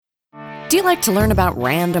Do you like to learn about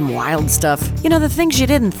random wild stuff? You know, the things you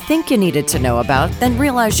didn't think you needed to know about, then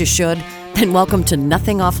realize you should? Then welcome to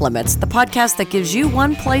Nothing Off Limits, the podcast that gives you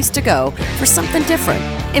one place to go for something different.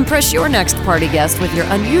 Impress your next party guest with your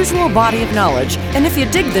unusual body of knowledge. And if you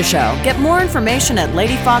dig the show, get more information at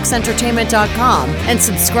ladyfoxentertainment.com and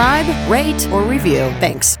subscribe, rate, or review.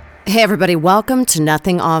 Thanks. Hey everybody, welcome to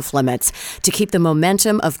Nothing Off Limits. To keep the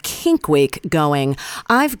momentum of Kink Week going,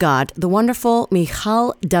 I've got the wonderful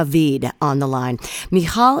Michal David on the line.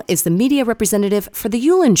 Michal is the media representative for the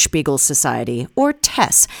Eulenspiegel Society, or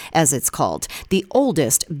TES as it's called, the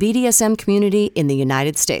oldest BDSM community in the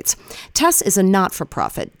United States. TES is a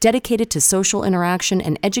not-for-profit dedicated to social interaction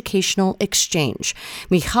and educational exchange.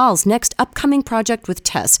 Michal's next upcoming project with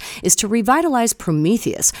TES is to revitalize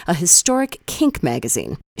Prometheus, a historic kink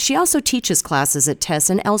magazine. She also teaches classes at TES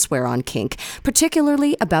and elsewhere on kink,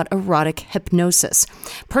 particularly about erotic hypnosis.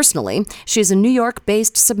 Personally, she is a New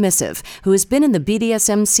York-based submissive who has been in the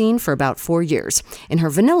BDSM scene for about 4 years. In her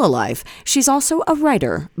vanilla life, she's also a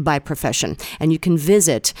writer by profession, and you can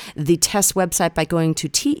visit the TES website by going to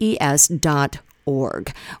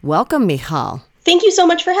tes.org. Welcome, Michal. Thank you so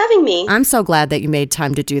much for having me. I'm so glad that you made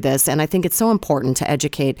time to do this, and I think it's so important to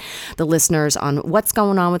educate the listeners on what's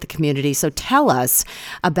going on with the community. So tell us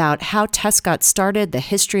about how TES got started, the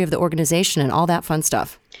history of the organization, and all that fun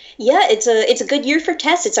stuff. Yeah, it's a good year for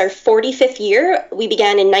TES. It's our 45th year. We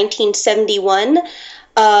began in 1971.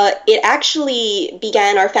 It actually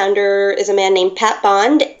began, our founder is a man named Pat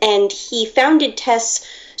Bond, and he founded TES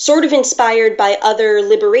sort of inspired by other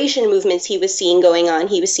liberation movements he was seeing going on.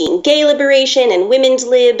 He was seeing gay liberation and women's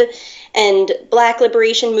lib and black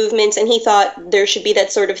liberation movements, and he thought there should be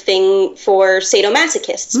that sort of thing for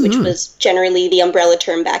sadomasochists, which was generally the umbrella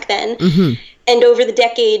term back then. And over the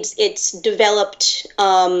decades, it's developed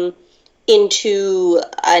into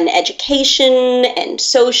an education and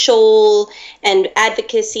social and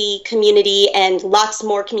advocacy community, and lots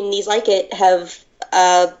more communities like it have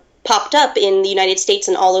popped up in the United States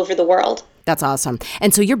and all over the world. That's awesome.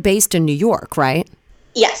 And so you're based in New York, right?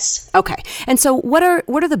 Yes. Okay. And so what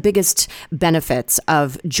are the biggest benefits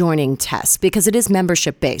of joining TES? Because it is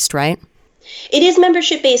membership based, right? It is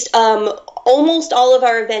membership based. Almost all of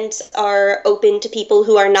our events are open to people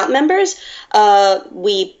who are not members.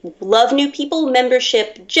 We love new people.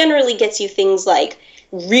 Membership generally gets you things like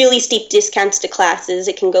really steep discounts to classes.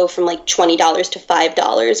 It can go from like $20 to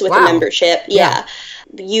 $5 with a membership. Yeah.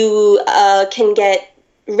 You can get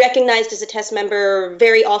recognized as a TES member.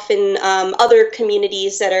 Very often other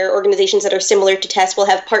communities that are organizations that are similar to TES will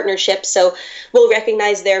have partnerships, so we'll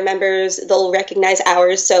recognize their members, they'll recognize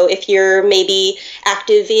ours. So if you're maybe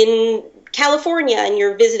active in California and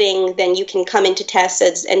you're visiting, then you can come into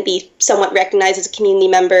TES and be somewhat recognized as a community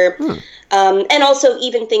member. And also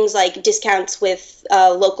even things like discounts with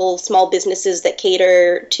local small businesses that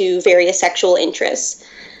cater to various sexual interests.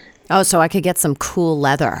 Oh, so I could get some cool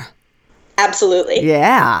leather. Absolutely.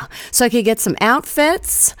 Yeah. So I could get some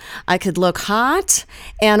outfits, I could look hot,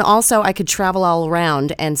 and also I could travel all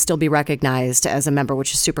around and still be recognized as a member,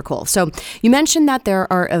 which is super cool. So you mentioned that there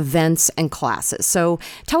are events and classes. So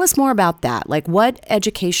tell us more about that. Like, what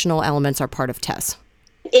educational elements are part of TES?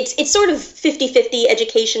 It's sort of 50-50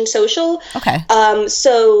 education social. Okay.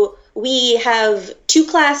 So we have 2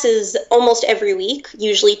 classes almost every week,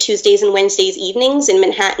 usually Tuesdays and Wednesdays evenings in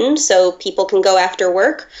Manhattan, so people can go after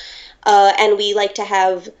work. And we like to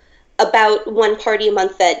have about 1 party a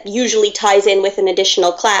month that usually ties in with an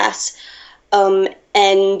additional class. And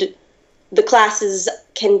the classes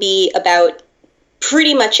can be about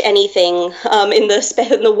pretty much anything in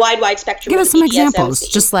the wide spectrum. Give us some BDSM examples,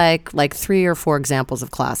 scene. just like 3 or 4 examples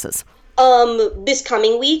of classes. This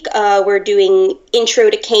coming week, we're doing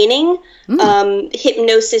Intro to Caning.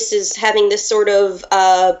 Hypnosis is having this sort of,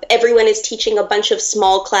 everyone is teaching a bunch of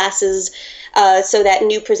small classes so that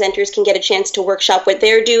new presenters can get a chance to workshop what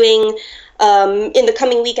they're doing. In the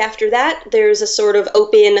coming week after that, there's a sort of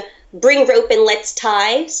open bring rope and let's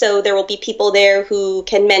tie. So there will be people there who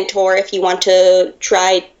can mentor if you want to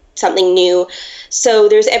try something new. So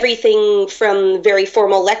there's everything from very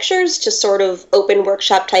formal lectures to sort of open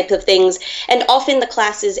workshop type of things. And often the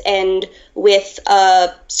classes end with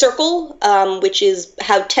a circle, which is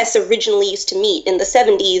how TES originally used to meet in the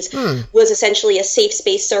 70s, was essentially a safe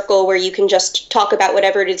space circle where you can just talk about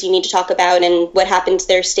whatever it is you need to talk about, and what happens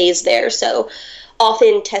there stays there. So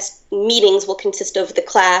often TES meetings will consist of the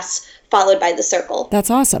class followed by the circle.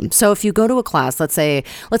 That's awesome. So if you go to a class, let's say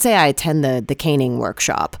I attend the caning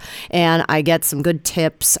workshop and I get some good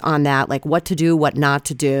tips on that, like what to do, what not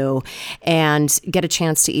to do, and get a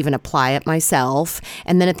chance to even apply it myself.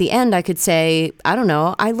 And then at the end, I could say, I don't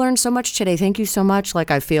know, I learned so much today. Thank you so much.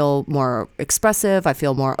 Like I feel more expressive. I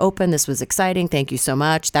feel more open. This was exciting. Thank you so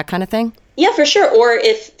much. That kind of thing. Yeah, for sure.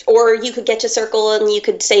 Or you could get to circle and you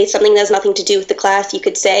could say something that has nothing to do with the class. You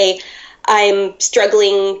could say, I'm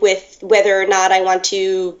struggling with whether or not I want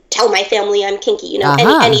to tell my family I'm kinky,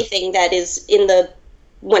 anything that is in the,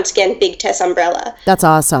 once again, big TES umbrella. That's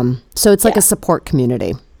awesome. So it's like a support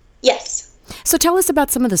community. Yes. So tell us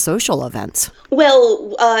about some of the social events.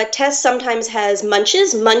 Well, TES sometimes has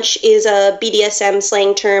munches. Munch is a BDSM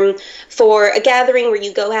slang term for a gathering where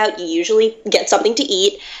you go out, you usually get something to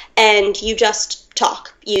eat, and you just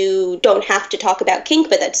talk. You don't have to talk about kink,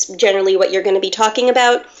 but that's generally what you're going to be talking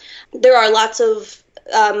about. There are lots of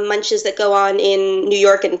munches that go on in New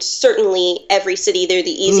York and certainly every city. They're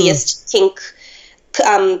the easiest kink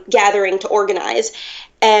gathering to organize.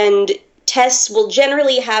 And TES will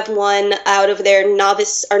generally have one out of their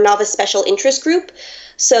novice special interest group.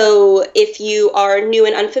 So if you are new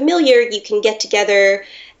and unfamiliar, you can get together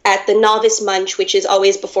at the novice munch, which is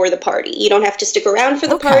always before the party. You don't have to stick around for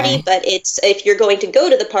the party, but if you're going to go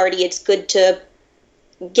to the party, it's good to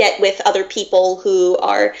get with other people who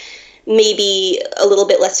are maybe a little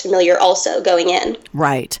bit less familiar also going in.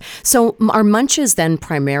 Right. So are munches then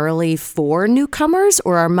primarily for newcomers,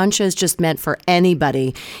 or are munches just meant for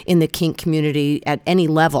anybody in the kink community at any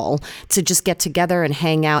level to just get together and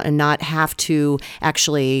hang out and not have to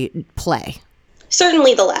actually play?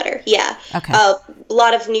 Certainly the latter, yeah. Okay. A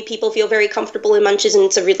lot of new people feel very comfortable in munches, and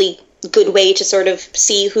it's a really good way to sort of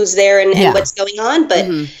see who's there and what's going on, but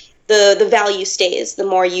the value stays the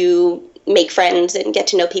more you make friends and get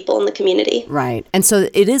to know people in the community. Right. And so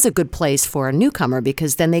it is a good place for a newcomer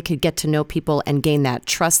because then they could get to know people and gain that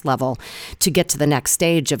trust level to get to the next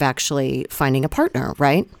stage of actually finding a partner,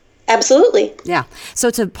 right? Absolutely. Yeah. So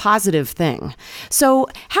it's a positive thing. So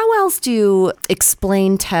how else do you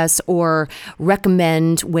explain TES or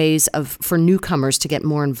recommend ways for newcomers to get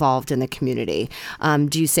more involved in the community?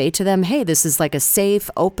 Do you say to them, hey, this is like a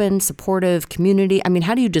safe, open, supportive community? I mean,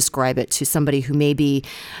 how do you describe it to somebody who may be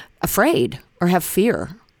afraid or have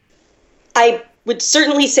fear? I would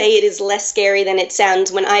certainly say it is less scary than it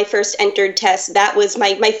sounds. When I first entered TES, that was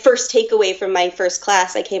my first takeaway from my first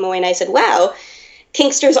class. I came away and I said, wow,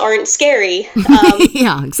 kinksters aren't scary.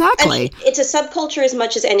 Yeah, exactly. I mean, it's a subculture as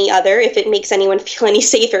much as any other. If it makes anyone feel any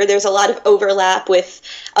safer, there's a lot of overlap with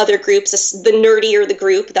other groups. The nerdier the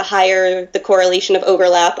group, the higher the correlation of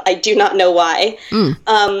overlap. I do not know why.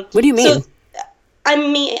 What do you mean? So, I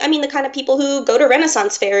mean the kind of people who go to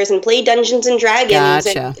Renaissance fairs and play Dungeons and Dragons.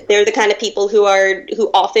 Gotcha. And they're the kind of people who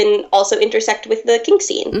often also intersect with the kink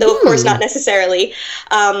scene, though of course not necessarily.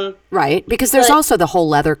 Right, because there's also the whole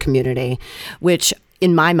leather community, which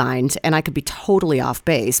in my mind, and I could be totally off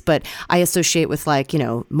base, but I associate with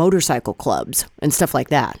motorcycle clubs and stuff like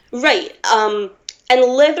that. Right. And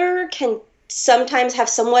leather can sometimes have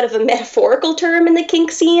somewhat of a metaphorical term in the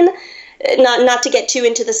kink scene. Not to get too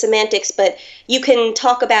into the semantics, but you can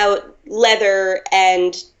talk about leather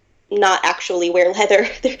and not actually wear leather.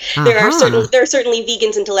 There are certainly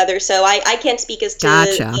vegans into leather, so I can't speak as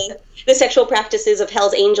to the sexual practices of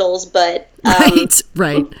Hell's Angels, but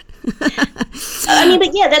right. I mean,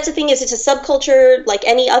 but yeah, that's the thing is it's a subculture like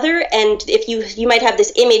any other, and if you might have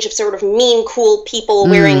this image of sort of mean, cool people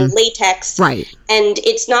wearing latex, right? And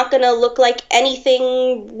it's not going to look like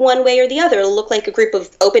anything one way or the other. It'll look like a group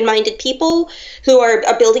of open-minded people who are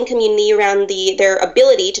building community around their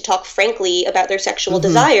ability to talk frankly about their sexual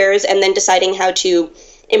desires, and then deciding how to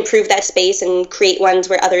improve that space and create ones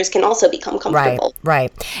where others can also become comfortable.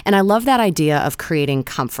 Right. And I love that idea of creating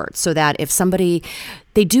comfort so that if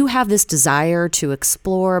they do have this desire to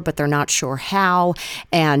explore, but they're not sure how.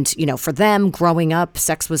 And, for them growing up,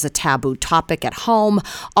 sex was a taboo topic at home,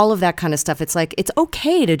 all of that kind of stuff. It's like, it's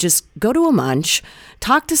okay to just go to a munch,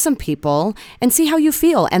 talk to some people and see how you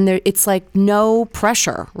feel. And it's like no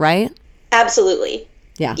pressure, right? Absolutely.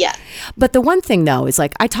 Yeah. But the one thing, though, is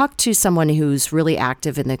I talked to someone who's really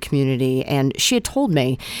active in the community, and she had told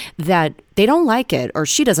me that they don't like it, or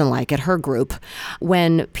she doesn't like it, her group,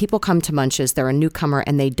 when people come to munches, they're a newcomer,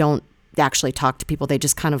 and they don't actually talk to people. They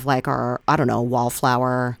just kind of are, I don't know,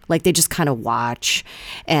 wallflower. They just kind of watch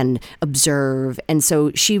and observe. And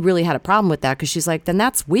so she really had a problem with that because she's like, then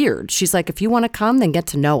that's weird. She's like, if you want to come, then get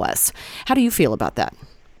to know us. How do you feel about that?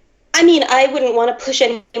 I mean, I wouldn't want to push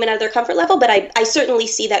anyone out of their comfort level, but I certainly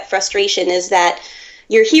see that frustration is that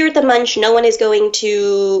you're here at the munch. No one is going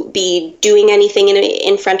to be doing anything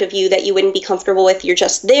in front of you that you wouldn't be comfortable with. You're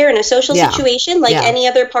just there in a social situation like any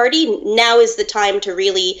other party. Now is the time to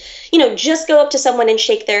really, just go up to someone and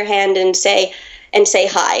shake their hand and say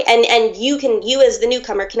hi. And you as the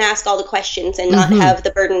newcomer can ask all the questions and not have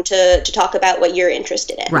the burden to talk about what you're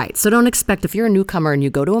interested in. Right. So don't expect, if you're a newcomer and you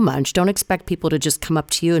go to a munch, don't expect people to just come up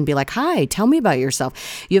to you and be like, hi, tell me about yourself.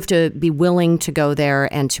 You have to be willing to go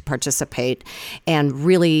there and to participate and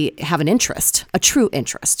really have an interest, a true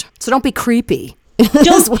interest. So don't be creepy.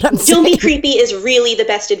 Don't be creepy is really the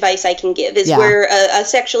best advice I can give. We're a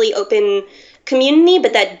sexually open community,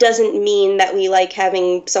 but that doesn't mean that we like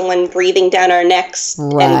having someone breathing down our necks.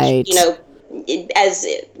 Right.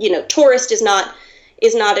 And tourist is not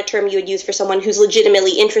a term you would use for someone who's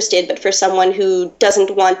legitimately interested, but for someone who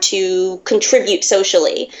doesn't want to contribute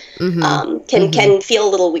socially, can feel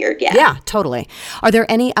a little weird. Yeah, totally. Are there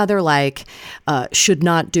any other should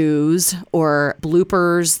not do's or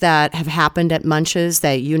bloopers that have happened at munches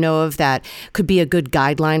that you know of that could be a good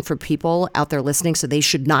guideline for people out there listening so they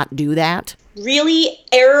should not do that? Really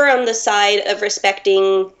err on the side of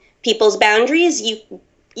respecting people's boundaries. You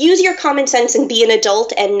use your common sense and be an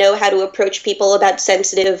adult and know how to approach people about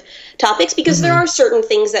sensitive topics, because there are certain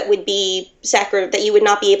things that would be that you would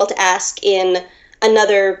not be able to ask in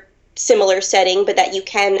another similar setting, but that you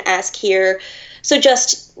can ask here. So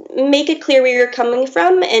just make it clear where you're coming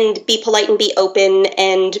from and be polite and be open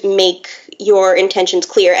and make your intentions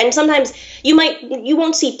clear. And sometimes you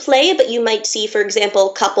won't see play, but you might see, for example,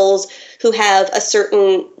 couples who have a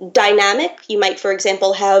certain dynamic. You might, for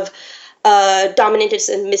example, have dominant and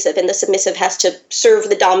submissive, and the submissive has to serve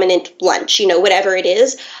the dominant lunch, whatever it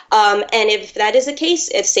is. And if that is the case,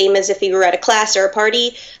 it's same as if you were at a class or a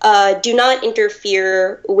party. Do not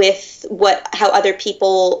interfere with how other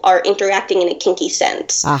people are interacting in a kinky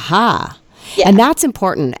sense. Aha. Yeah. And that's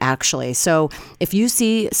important, actually. So if you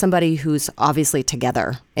see somebody who's obviously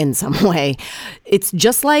together in some way, it's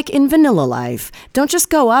just like in vanilla life. Don't just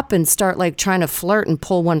go up and start trying to flirt and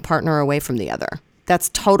pull one partner away from the other. That's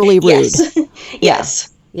totally rude.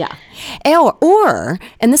 Yes. Yeah. Or,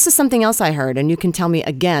 and this is something else I heard, and you can tell me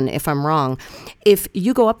again if I'm wrong, if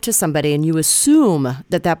you go up to somebody and you assume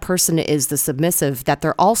that person is the submissive, that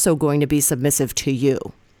they're also going to be submissive to you.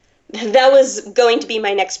 That was going to be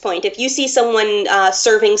my next point. If you see someone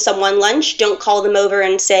serving someone lunch, don't call them over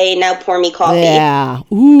and say, now pour me coffee. Yeah.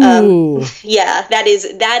 Ooh. That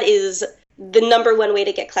is the number one way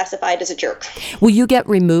to get classified as a jerk. Will you get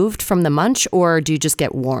removed from the munch, or do you just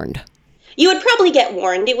get warned? You would probably get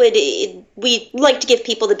warned. We like to give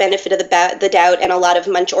people the benefit of the doubt, and a lot of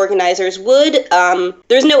munch organizers would.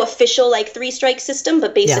 There's no official 3-strike system,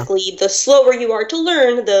 but basically the slower you are to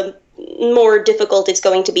learn, the more difficult it's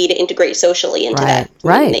going to be to integrate socially into that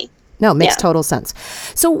community. Right. No, it makes total sense.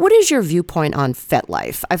 So what is your viewpoint on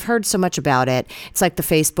FetLife? I've heard so much about it. It's like the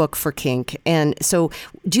Facebook for kink. And so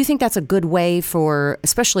do you think that's a good way for,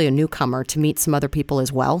 especially a newcomer, to meet some other people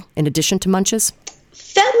as well, in addition to munches?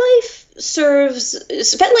 FetLife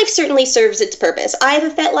certainly serves its purpose. I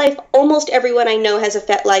have a FetLife. Almost everyone I know has a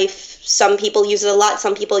FetLife. Some people use it a lot.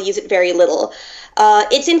 Some people use it very little.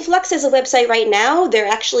 It's in flux as a website right now. They're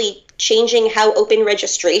actually changing how open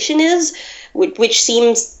registration is, which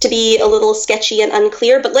seems to be a little sketchy and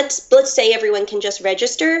unclear. But let's say everyone can just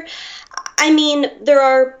register. I mean, there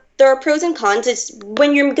are pros and cons. It's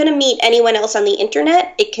when you're going to meet anyone else on the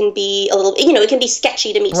internet, it can be a little, it can be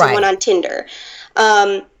sketchy to meet someone on Tinder.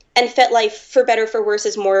 And FetLife, for better or for worse,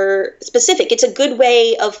 is more specific. It's a good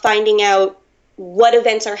way of finding out what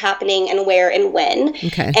events are happening and where and when.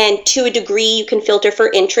 Okay. And to a degree, you can filter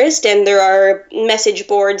for interest, and there are message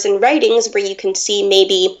boards and writings where you can see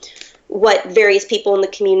maybe what various people in the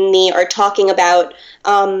community are talking about.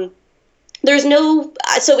 There's no,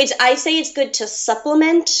 so I say it's good to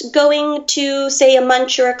supplement going to, say, a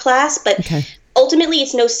munch or a class, but ultimately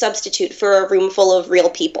it's no substitute for a room full of real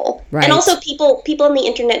people. Right. And also people on the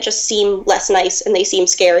internet just seem less nice and they seem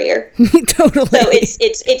scarier. Totally. So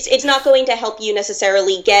it's not going to help you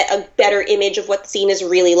necessarily get a better image of what the scene is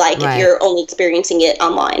really like if you're only experiencing it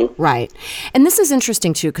online. Right. And this is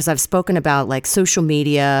interesting too, because I've spoken about social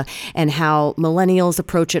media and how millennials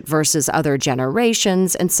approach it versus other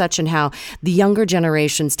generations and such, and how the younger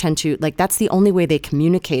generations tend to, that's the only way they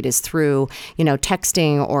communicate is through,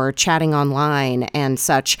 texting or chatting online and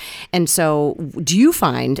such. And so do you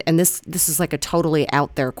find, and this is a totally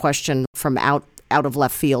out there question from out of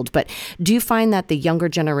left field, but do you find that the younger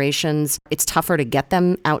generations, it's tougher to get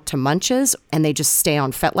them out to munches and they just stay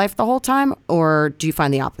on FetLife the whole time? Or do you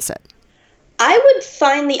find the opposite? I would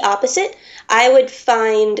find the opposite. I would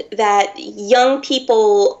find that young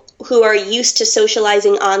people who are used to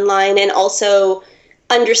socializing online and also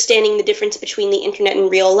understanding the difference between the internet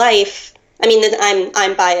and real life. I mean,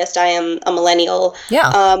 I'm biased. I am a millennial.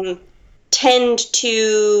 Yeah. Tend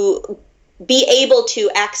to be able to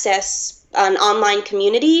access an online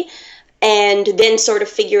community and then sort of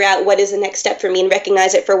figure out what is the next step for me and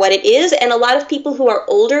recognize it for what it is. And a lot of people who are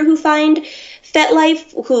older who find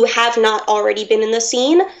FetLife, who have not already been in the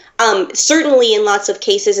scene, certainly in lots of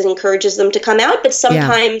cases it encourages them to come out, but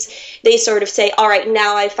sometimes they sort of say, all right,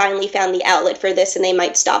 now I finally found the outlet for this, and they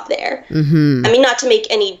might stop there. Mm-hmm. I mean, not to make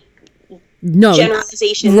any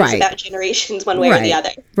generalizations about generations one way or the other.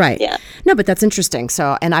 Right. Yeah. No, but that's interesting.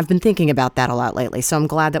 So, and I've been thinking about that a lot lately. So I'm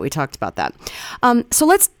glad that we talked about that. So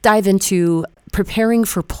let's dive into preparing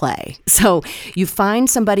for play. So you find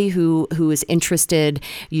somebody who is interested,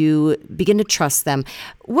 you begin to trust them.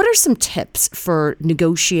 What are some tips for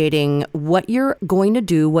negotiating what you're going to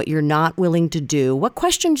do, what you're not willing to do? What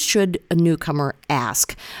questions should a newcomer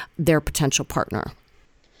ask their potential partner?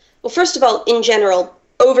 Well, first of all, in general,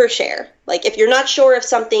 overshare. Like, if you're not sure if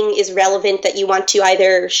something is relevant that you want to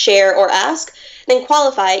either share or ask, then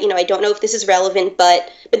qualify it. I don't know if this is relevant, but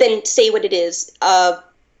then say what it is.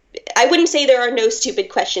 I wouldn't say there are no stupid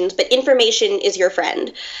questions, but information is your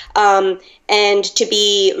friend. And to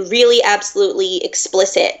be really absolutely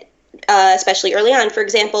explicit, especially early on. For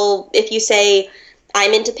example, if you say,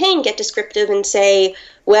 I'm into pain, get descriptive and say,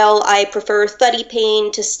 well, I prefer thuddy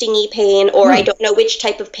pain to stingy pain, or I don't know which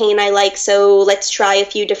type of pain I like, so let's try a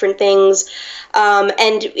few different things.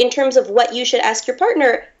 And in terms of what you should ask your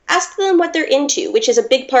partner, ask them what they're into, which is a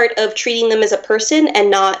big part of treating them as a person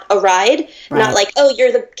and not a ride. Right. Not like, oh,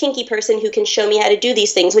 you're the kinky person who can show me how to do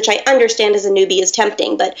these things, which I understand as a newbie is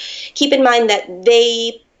tempting. But keep in mind that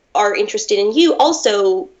they are interested in you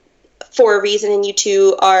also for a reason, and you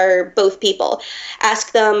two are both people.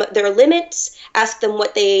 Ask them their limits. Ask them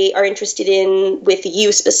what they are interested in with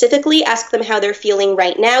you specifically. Ask them how they're feeling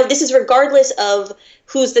right now. This is regardless of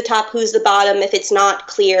who's the top, who's the bottom, if it's not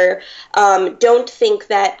clear. Don't think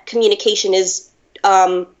that communication is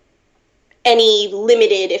any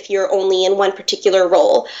limited if you're only in one particular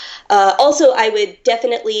role. Also, I would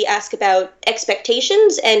definitely ask about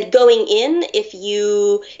expectations and going in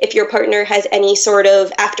if your partner has any sort of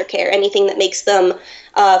aftercare, anything that makes them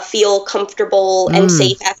feel comfortable and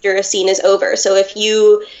safe after a scene is over. So if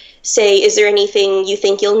you say, is there anything you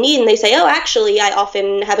think you'll need? And they say, oh, actually, I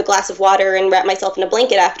often have a glass of water and wrap myself in a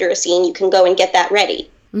blanket after a scene. You can go and get that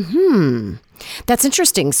ready. Mm-hmm. That's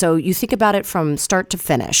interesting. So you think about it from start to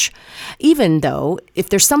finish. Even though if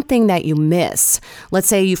there's something that you miss, let's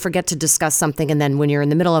say you forget to discuss something and then when you're in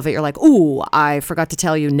the middle of it, you're like, ooh, I forgot to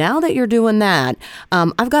tell you now that you're doing that.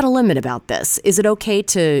 I've got a limit about this. Is it okay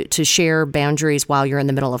to share boundaries while you're in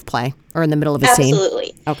the middle of play or in the middle of a scene?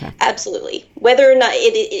 Absolutely. Okay. Absolutely. Whether or not,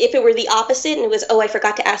 if it were the opposite and it was, oh, I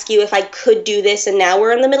forgot to ask you if I could do this and now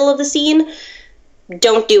we're in the middle of the scene,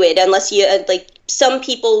 don't do it unless you, some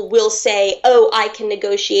people will say, oh, I can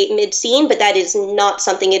negotiate mid-scene, but that is not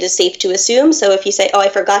something it is safe to assume. So if you say, oh, I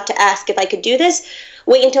forgot to ask if I could do this,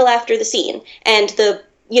 wait until after the scene. And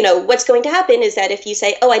what's going to happen is that if you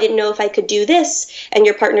say, oh, I didn't know if I could do this, and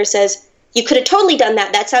your partner says, you could have totally done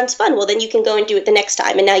that. That sounds fun. Well, then you can go and do it the next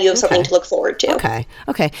time, and now you have something to look forward to.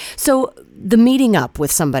 Okay. So the meeting up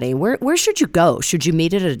with somebody, where should you go? Should you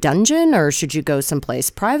meet at a dungeon, or should you go someplace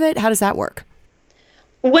private? How does that work?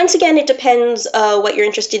 Once again, it depends what you're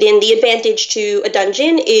interested in. The advantage to a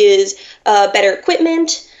dungeon is better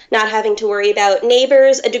equipment, not having to worry about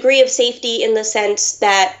neighbors, a degree of safety in the sense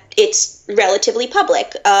that it's relatively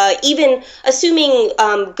public. Even assuming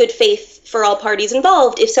good faith for all parties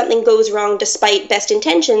involved, if something goes wrong despite best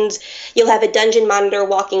intentions, you'll have a dungeon monitor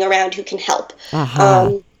walking around who can help.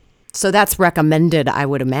 So that's recommended, I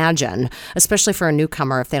would imagine, especially for a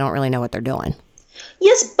newcomer if they don't really know what they're doing.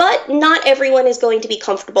 Yes, but not everyone is going to be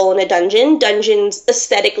comfortable in a dungeon. Dungeons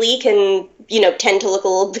aesthetically can, tend to look a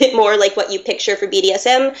little bit more like what you picture for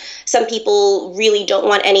BDSM. Some people really don't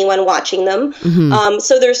want anyone watching them. Mm-hmm.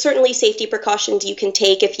 So there's certainly safety precautions you can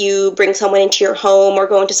take if you bring someone into your home or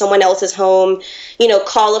go into someone else's home.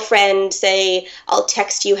 Call a friend, say, I'll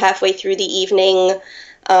text you halfway through the evening.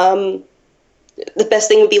 The best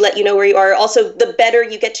thing would be let you know where you are. Also, the better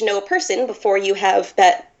you get to know a person before you have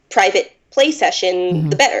that private play session,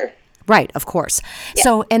 the better. Right, of course. Yeah.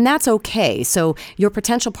 So, and that's okay. So your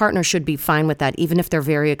potential partner should be fine with that, even if they're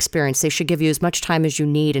very experienced. They should give you as much time as you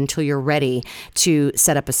need until you're ready to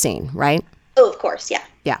set up a scene, right? Oh, of course, yeah.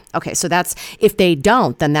 Yeah, okay. So that's, if they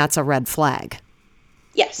don't, then that's a red flag.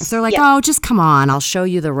 Yes. So they're like, oh, just come on, I'll show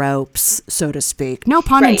you the ropes, so to speak. No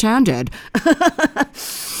pun intended.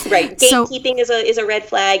 Right. So, Gatekeeping is a red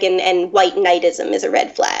flag, and white knightism is a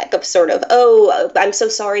red flag of sort of, oh, I'm so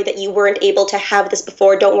sorry that you weren't able to have this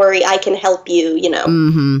before. Don't worry, I can help you, you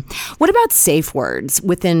know. what about safe words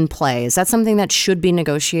within play? Is that something that should be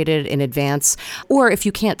negotiated in advance? Or if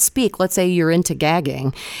you can't speak, let's say you're into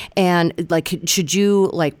gagging, and like, should you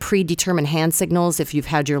like predetermine hand signals if you've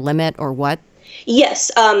had your limit or what? Yes,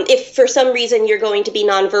 if for some reason you're going to be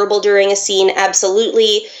nonverbal during a scene,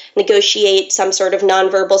 absolutely negotiate some sort of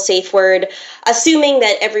nonverbal safe word. Assuming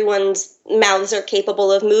that everyone's mouths are capable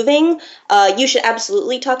of moving, you should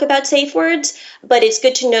absolutely talk about safe words, but it's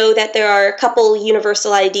good to know that there are a couple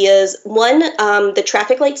universal ideas. One, the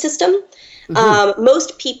traffic light system.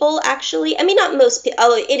 Most people actually, I mean, not most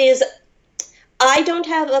people, it is. I don't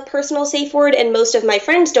have a personal safe word, and most of my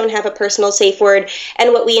friends don't have a personal safe word.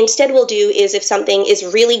 And what we instead will do is, if something is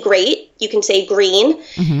really great, you can say green.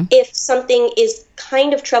 If something is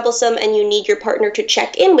kind of troublesome and you need your partner to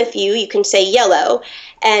check in with you, you can say yellow.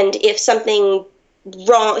 And if something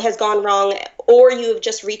wrong has gone wrong, or you have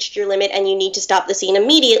just reached your limit and you need to stop the scene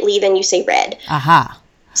immediately, then you say red. Aha.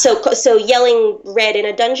 So yelling red in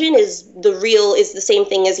a dungeon is the same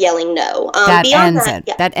thing as yelling no. That Beyond ends that, it.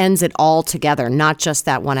 yeah. That ends it all together, not just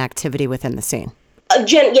that one activity within the scene.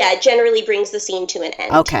 It generally brings the scene to an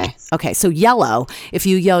end. Okay. So yellow, if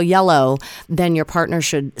you yell yellow, then your partner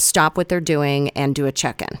should stop what they're doing and do a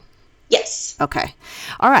check-in. Yes. Okay.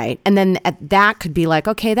 All right. And then that could be like,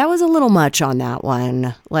 okay, that was a little much on that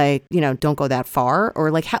one. Like, don't go that far. Or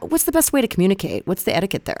like, what's the best way to communicate? What's the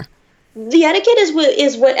etiquette there? The etiquette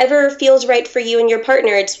is whatever feels right for you and your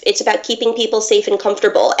partner. It's about keeping people safe and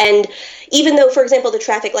comfortable. And even though, for example, the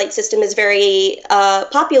traffic light system is very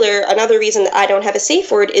popular, another reason that I don't have a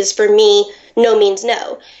safe word is, for me, no means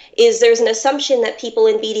no. There's an assumption that people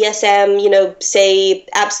in BDSM, say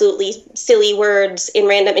absolutely silly words in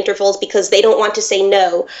random intervals because they don't want to say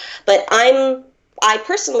no. But I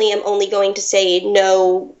personally am only going to say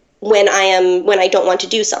no when I don't want to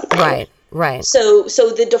do something. Right. So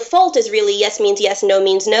the default is really yes means yes, no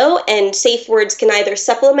means no, and safe words can either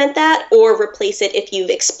supplement that or replace it if you've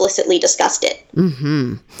explicitly discussed it.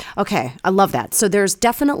 Okay, I love that. So there's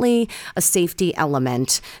definitely a safety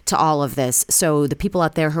element to all of this. So the people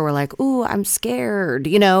out there who are like, ooh, I'm scared,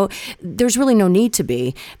 there's really no need to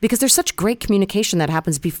be, because there's such great communication that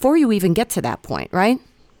happens before you even get to that point, right?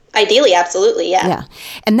 Ideally, absolutely, yeah. Yeah.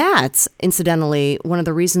 And that's, incidentally, one of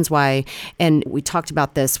the reasons why, and we talked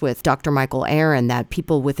about this with Dr. Michael Aaron, that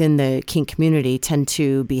people within the kink community tend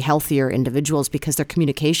to be healthier individuals because their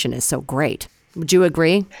communication is so great. Would you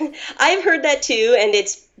agree? I've heard that too, and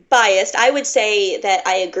it's biased. I would say that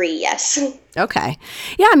I agree, yes. Okay.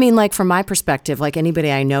 Yeah, I mean, like from my perspective, like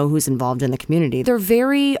anybody I know who's involved in the community, they're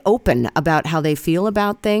very open about how they feel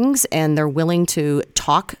about things, and they're willing to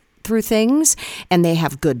talk through things, and they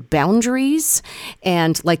have good boundaries.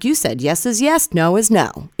 And like you said, yes is yes, no is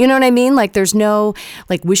no. You know what I mean? Like there's no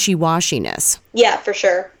like wishy-washiness. Yeah, for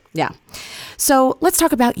sure. Yeah. So let's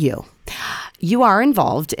talk about you. You are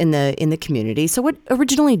involved in the community. So what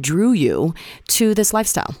originally drew you to this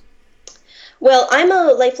lifestyle? Well, I'm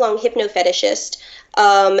a lifelong hypno-fetishist.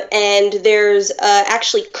 And there's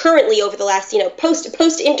actually currently over the last,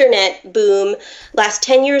 post-internet boom, last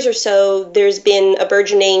 10 years or so, there's been a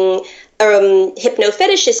burgeoning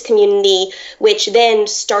hypno-fetishist community, which then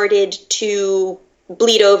started to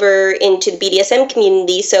bleed over into the BDSM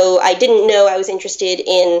community. So I didn't know I was interested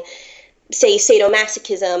in, say,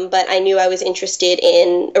 sadomasochism, but I knew I was interested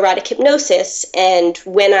in erotic hypnosis. And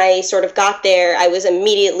when I sort of got there, I was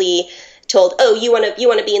immediately told, oh, you want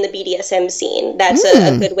to be in the BDSM scene. That's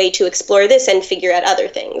a good way to explore this and figure out other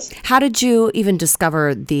things. How did you even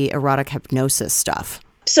discover the erotic hypnosis stuff?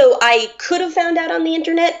 So I could have found out on the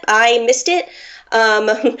internet. I missed it.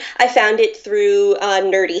 I found it through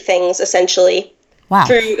nerdy things, essentially. Wow.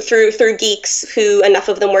 Through geeks who, enough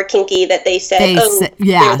of them were kinky that they said,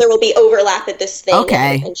 there will be overlap at this thing.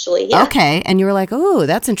 Okay. Eventually, yeah. Okay. And you were like, oh,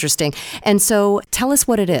 that's interesting. And so tell us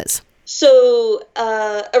what it is. So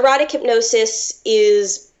erotic hypnosis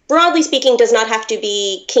is, broadly speaking, does not have to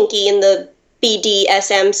be kinky in the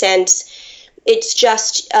BDSM sense. It's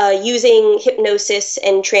just using hypnosis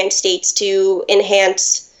and trance states to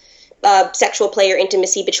enhance sexual play or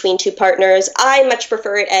intimacy between two partners. I much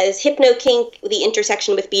prefer it as hypno-kink, the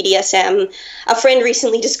intersection with BDSM. A friend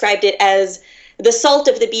recently described it as the salt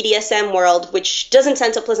of the BDSM world, which doesn't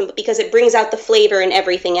sound so pleasant, but because it brings out the flavor in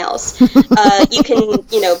everything else. You can,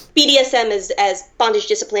 BDSM as bondage,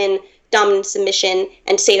 discipline, dominance, submission,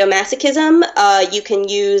 and sadomasochism. You can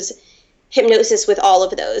use hypnosis with all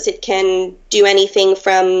of those. It can do anything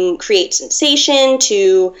from create sensation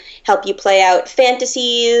to help you play out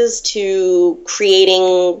fantasies to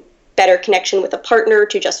creating better connection with a partner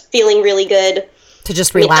to just feeling really good. To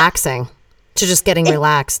just relaxing. To just getting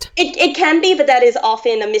relaxed. It can be, but that is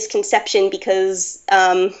often a misconception because,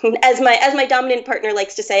 as my dominant partner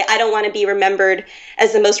likes to say, I don't want to be remembered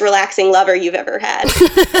as the most relaxing lover you've ever had.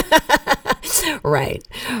 Right.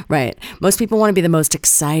 Most people want to be the most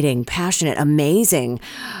exciting, passionate, amazing,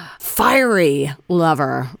 fiery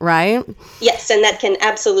lover, right? Yes, and that can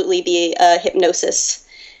absolutely be a hypnosis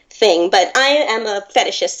thing, but I am a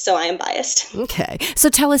fetishist, so I am biased. Okay. So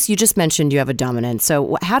tell us, you just mentioned you have a dominant.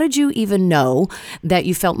 So how did you even know that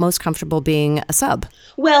you felt most comfortable being a sub?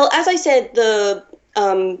 Well, as I said, the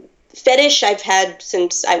fetish I've had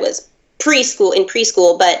since I was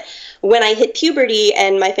preschool, but when I hit puberty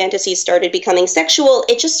and my fantasies started becoming sexual,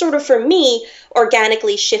 it just sort of, for me,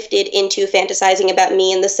 organically shifted into fantasizing about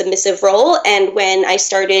me in the submissive role. And when I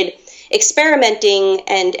started experimenting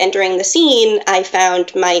and entering the scene, I found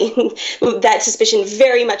that suspicion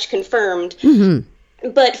very much confirmed. Mm-hmm.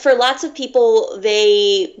 But for lots of people,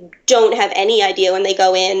 they don't have any idea when they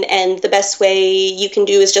go in, and the best way you can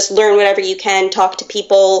do is just learn whatever you can, talk to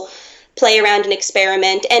people, play around and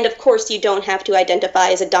experiment. And of course, you don't have to identify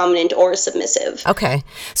as a dominant or a submissive. Okay.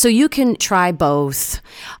 So you can try both.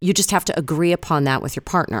 You just have to agree upon that with your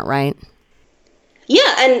partner, right?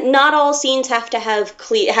 Yeah, and not all scenes have to have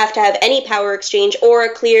any power exchange or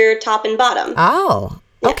a clear top and bottom. Oh,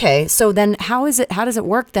 okay. Yeah. So then how does it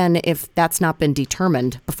work then if that's not been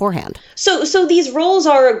determined beforehand? So these roles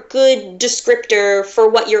are a good descriptor for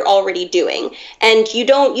what you're already doing. And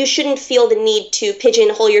you shouldn't feel the need to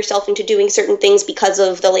pigeonhole yourself into doing certain things because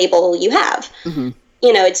of the label you have. Mm-hmm.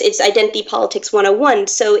 It's identity politics 101.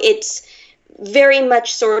 So it's very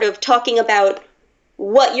much sort of talking about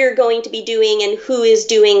what you're going to be doing and who is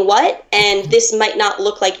doing what, and this might not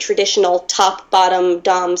look like traditional top, bottom,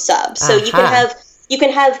 dom, sub. So you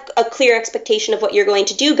can have a clear expectation of what you're going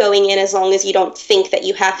to do going in, as long as you don't think that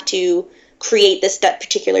you have to create that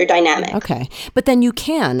particular dynamic. Okay. But then you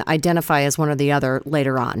can identify as one or the other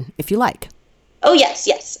later on, if you like. Oh,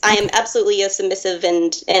 yes. I am absolutely a submissive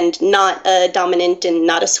and not a dominant and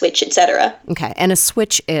not a switch, etc. Okay. And a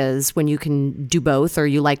switch is when you can do both, or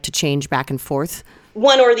you like to change back and forth?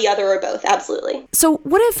 One or the other or both, absolutely. So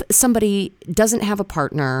what if somebody doesn't have a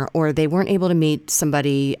partner, or they weren't able to meet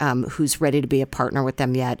somebody who's ready to be a partner with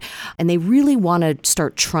them yet, and they really want to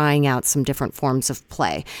start trying out some different forms of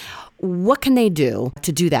play? What can they do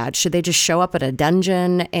to do that? Should they just show up at a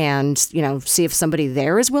dungeon and, see if somebody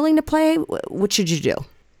there is willing to play? What should you do?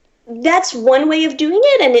 That's one way of doing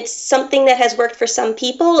it, and it's something that has worked for some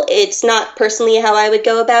people. It's not personally how I would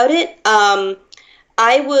go about it.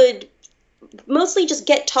 I would mostly just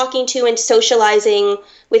get talking to and socializing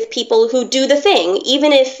with people who do the thing.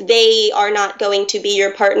 Even if they are not going to be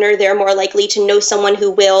your partner, they're more likely to know someone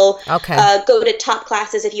who will. Okay. Go to top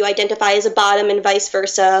classes if you identify as a bottom, and vice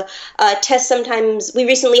versa. TES sometimes, we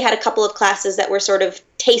recently had a couple of classes that were sort of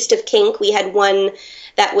taste of kink. We had one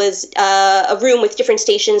that was a room with different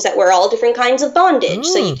stations that were all different kinds of bondage,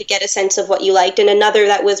 so you could get a sense of what you liked, and another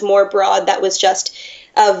that was more broad, that was just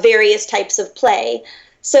various types of play.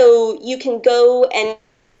 So you can go and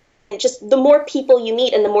just, the more people you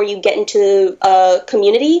meet and the more you get into a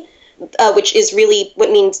community, which is really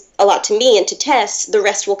what means a lot to me and to Tess, the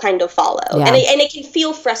rest will kind of follow. Yeah. And it can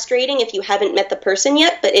feel frustrating if you haven't met the person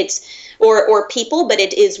yet, but or people, but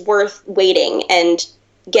it is worth waiting and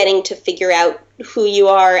getting to figure out who you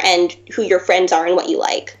are and who your friends are and what you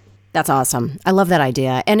like. That's awesome. I love that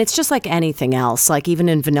idea. And it's just like anything else, like even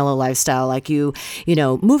in vanilla lifestyle, like you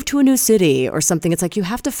move to a new city or something. It's like you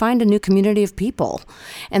have to find a new community of people.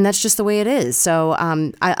 And that's just the way it is. So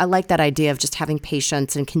I like that idea of just having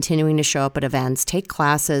patience and continuing to show up at events, take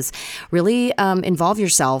classes, really involve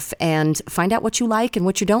yourself and find out what you like and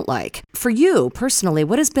what you don't like. For you personally,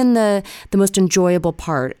 what has been the most enjoyable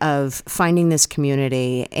part of finding this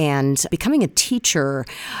community and becoming a teacher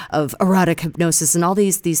of erotic hypnosis and all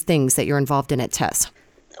these things that you're involved in at TES?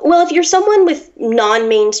 Well, if you're someone with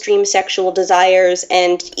non-mainstream sexual desires,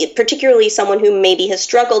 and particularly someone who maybe has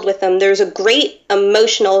struggled with them, there's a great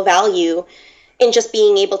emotional value in just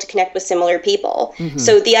being able to connect with similar people. Mm-hmm.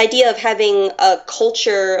 So the idea of having a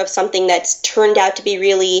culture of something that's turned out to be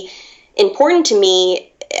really important to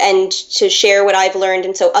me and to share what I've learned,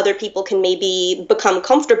 and so other people can maybe become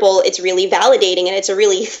comfortable, it's really validating, and it's a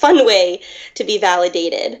really fun way to be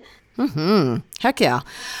validated. Heck yeah.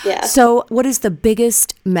 Yeah. So what is the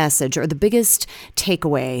biggest message or the biggest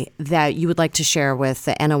takeaway that you would like to share with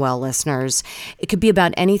the NOL listeners? It could be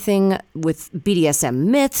about anything with BDSM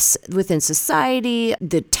myths within society,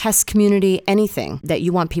 the TES community, anything that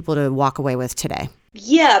you want people to walk away with today.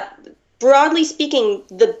 Yeah. Broadly speaking,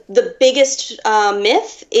 the biggest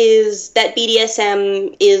myth is that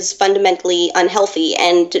BDSM is fundamentally unhealthy.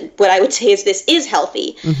 And what I would say is this is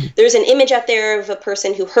healthy. There's an image out there of a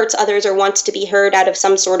person who hurts others or wants to be heard out of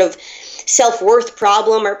some sort of self-worth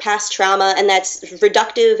problem or past trauma, and that's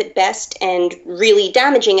reductive at best and really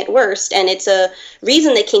damaging at worst. And it's a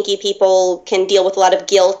reason that kinky people can deal with a lot of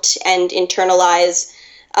guilt and internalize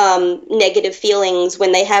negative feelings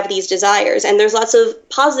when they have these desires. And there's lots of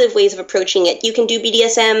positive ways of approaching it. You can do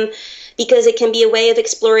BDSM because it can be a way of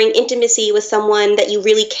exploring intimacy with someone that you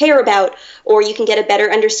really care about, or you can get a better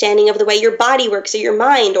understanding of the way your body works or your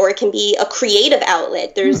mind, or it can be a creative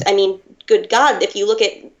outlet. There's, I mean, good God, if you look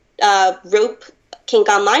at rope kink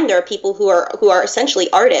online, there are people who are essentially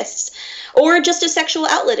artists, or just a sexual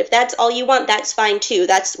outlet. If that's all you want, that's fine too.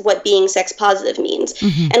 That's what being sex positive means.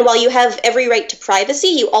 And while you have every right to privacy,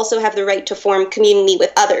 you also have the right to form community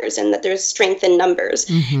with others, and that there's strength in numbers.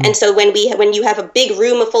 And so when you have a big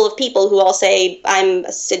room full of people who all say I'm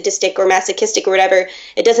sadistic or masochistic or whatever,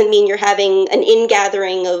 it doesn't mean you're having an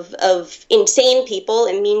ingathering of insane people.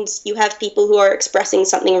 It means you have people who are expressing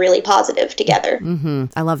something really positive together.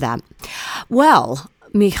 I love that. Well,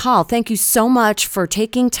 Michal, thank you so much for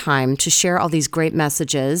taking time to share all these great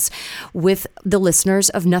messages with the listeners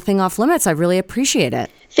of Nothing Off Limits. I really appreciate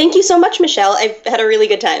it. Thank you so much, Michelle. I've had a really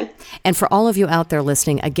good time. And for all of you out there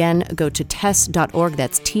listening, again, go to TES.org.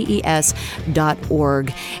 That's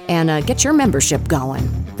TES.org. And get your membership going.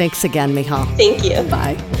 Thanks again, Michal. Thank you.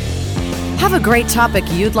 Bye. Have a great topic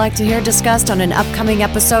you'd like to hear discussed on an upcoming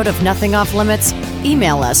episode of Nothing Off Limits?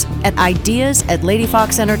 Email us at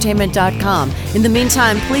ideas@ladyfoxentertainment.com. In the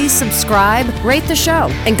meantime, please subscribe, rate the show,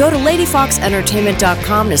 and go to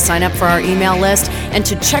ladyfoxentertainment.com to sign up for our email list and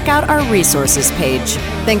to check out our resources page.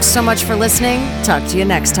 Thanks so much for listening. Talk to you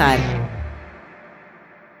next time.